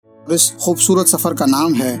और इस खूबसूरत सफर का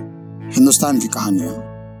नाम है हिंदुस्तान की कहानियां।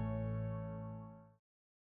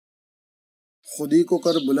 खुदी को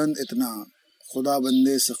कर बुलंद इतना, खुदा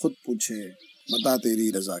बंदे से खुद पूछे, बता तेरी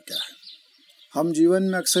रजा क्या है। हम जीवन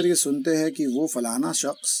में अक्सर ये सुनते हैं कि वो फलाना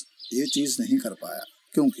शख्स ये चीज़ नहीं कर पाया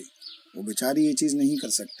क्योंकि वो बेचारी ये चीज़ नहीं कर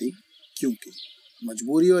सकती क्योंकि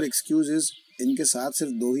मजबूरी और एक्सक्यूजेस। इनके साथ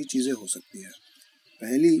सिर्फ दो ही चीज़ें हो सकती है।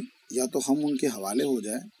 पहली, या तो हम उनके हवाले हो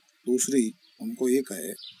जाए, दूसरी उनको ये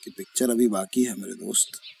कहे कि पिक्चर अभी बाकी है मेरे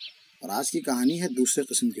दोस्त। और आज की कहानी है दूसरे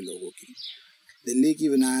किस्म के लोगों की। दिल्ली की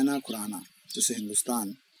विनायना खुराना, जिसे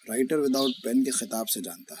हिंदुस्तान राइटर विदाउट पेन के खिताब से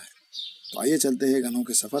जानता है। तो आइए चलते हैं गनों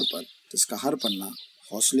के सफ़र पर, जिसका हर पन्ना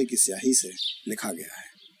हौसले की स्याही से लिखा गया है।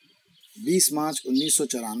 20 मार्च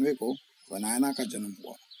 1994 को विनायना का जन्म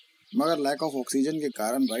हुआ, मगर लैक ऑफ ऑक्सीजन के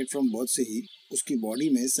कारण राइट फ्रॉम बर्थ से ही उसकी बॉडी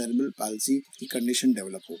में सेरेब्रल पाल्सी की कंडीशन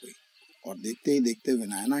डेवलप हो गई और देखते ही देखते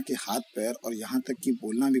विनायना के हाथ पैर और यहाँ तक कि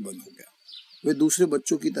बोलना भी बंद हो गया। वे दूसरे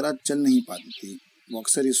बच्चों की तरह चल नहीं पाती थी। वो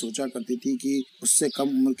अक्सर ये सोचा करती थी कि उससे कम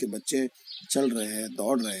उम्र के बच्चे चल रहे हैं,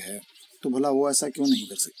 दौड़ रहे हैं, तो भला वो ऐसा क्यों नहीं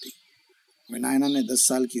कर सकती। विनायना ने 10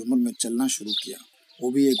 साल की उम्र में चलना शुरू किया,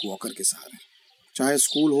 वो भी एक वॉकर के सहारे। चाहे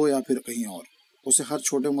स्कूल हो या फिर कहीं और, उसे हर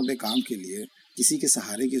छोटे मोटे काम के लिए किसी के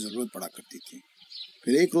सहारे की ज़रूरत पड़ा करती थी।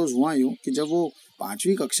 फिर एक रोज़ हुआ यूँ कि जब वो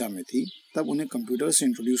 5वीं कक्षा में थी, तब उन्हें कंप्यूटर से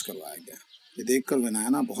इंट्रोड्यूस करवाया गया। ये देखकर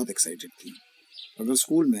विनायना बहुत एक्साइटेड थी, मगर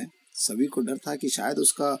स्कूल में सभी को डर था कि शायद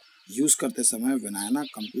उसका यूज़ करते समय विनायना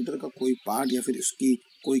कंप्यूटर का कोई पार्ट या फिर उसकी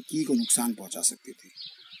कोई की को नुकसान पहुंचा सकती थी।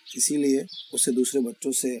 इसीलिए उसे दूसरे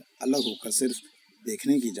बच्चों से अलग होकर सिर्फ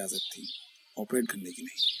देखने की इजाज़त थी, ऑपरेट करने की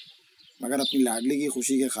नहीं। मगर अपनी लाडली की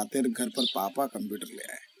खुशी के खातिर घर पर पापा कंप्यूटर ले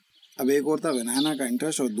आए। अब एक और था विनायना का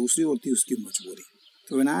इंटरेस्ट और दूसरी ओर थी उसकी मजबूरी।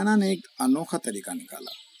 तो विनायना ने एक अनोखा तरीका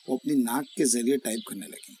निकाला। वो अपनी नाक के जरिए टाइप करने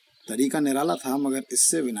लगी। तरीका निराला था, मगर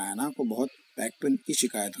इससे विनायना को बहुत बैक पेन की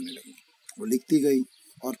शिकायत होने लगी। वो लिखती गई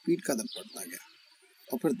और पीठ का दर्द बढ़ता गया,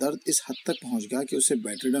 और फिर दर्द इस हद तक पहुंच गया कि उसे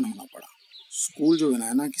बेडरिडन होना पड़ा। स्कूल, जो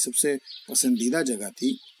विनायना की सबसे पसंदीदा जगह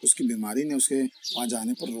थी, उसकी बीमारी ने उसे वहाँ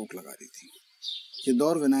जाने पर रोक लगा दी थी। ये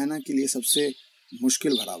दौर विनायना के लिए सबसे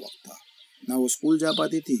मुश्किल भरा वक्त था। ना वो स्कूल जा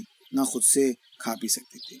पाती थी, ना खुद से खा पी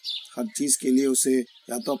सकती थी। हर चीज़ के लिए उसे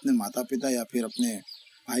या तो अपने माता पिता या फिर अपने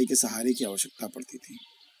भाई के सहारे की आवश्यकता पड़ती थी।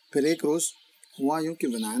 फिर एक रोज़ हुआ यूँ कि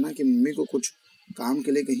विनायना की मम्मी को कुछ काम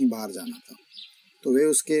के लिए कहीं बाहर जाना था, तो वे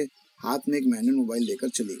उसके हाथ में एक मैनुअल मोबाइल लेकर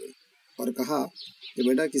चली गई और कहा कि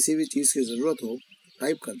बेटा, किसी भी चीज़ की ज़रूरत हो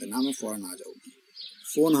टाइप कर देना, मैं फ़ौरन आ जाऊँगी।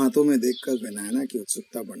 फ़ोन हाथों में देखकर विनायना की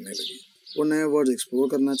उत्सुकता बढ़ने लगी। वो नए वर्ड्स एक्सप्लोर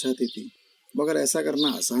करना चाहती थी, मगर ऐसा करना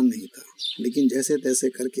आसान नहीं था। लेकिन जैसे तैसे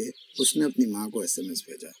करके उसने अपनी माँ को SMS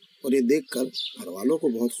भेजा, और ये देखकर घर वालों को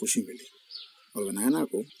बहुत खुशी मिली और विनायना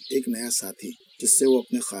को एक नया साथी, जिससे वो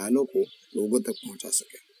अपने ख्यालों को लोगों तक पहुंचा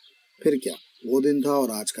सके। फिर क्या, वो दिन था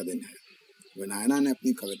और आज का दिन है। विनायना ने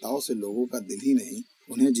अपनी कविताओं से लोगों का दिल ही नहीं,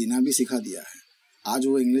 उन्हें जीना भी सिखा दिया है। आज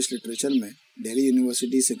वो इंग्लिश लिटरेचर में दिल्ली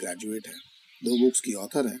यूनिवर्सिटी से ग्रेजुएट है, 2 बुक्स की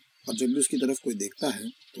ऑथर है, और जब भी उसकी तरफ कोई देखता है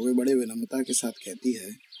तो वे बड़े विनम्रता के साथ कहती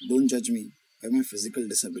है, डोंट जज me by my physical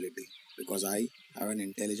disability because I have an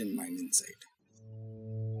intelligent mind inside.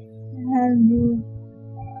 Hello,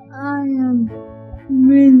 I am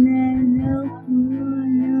Vinay.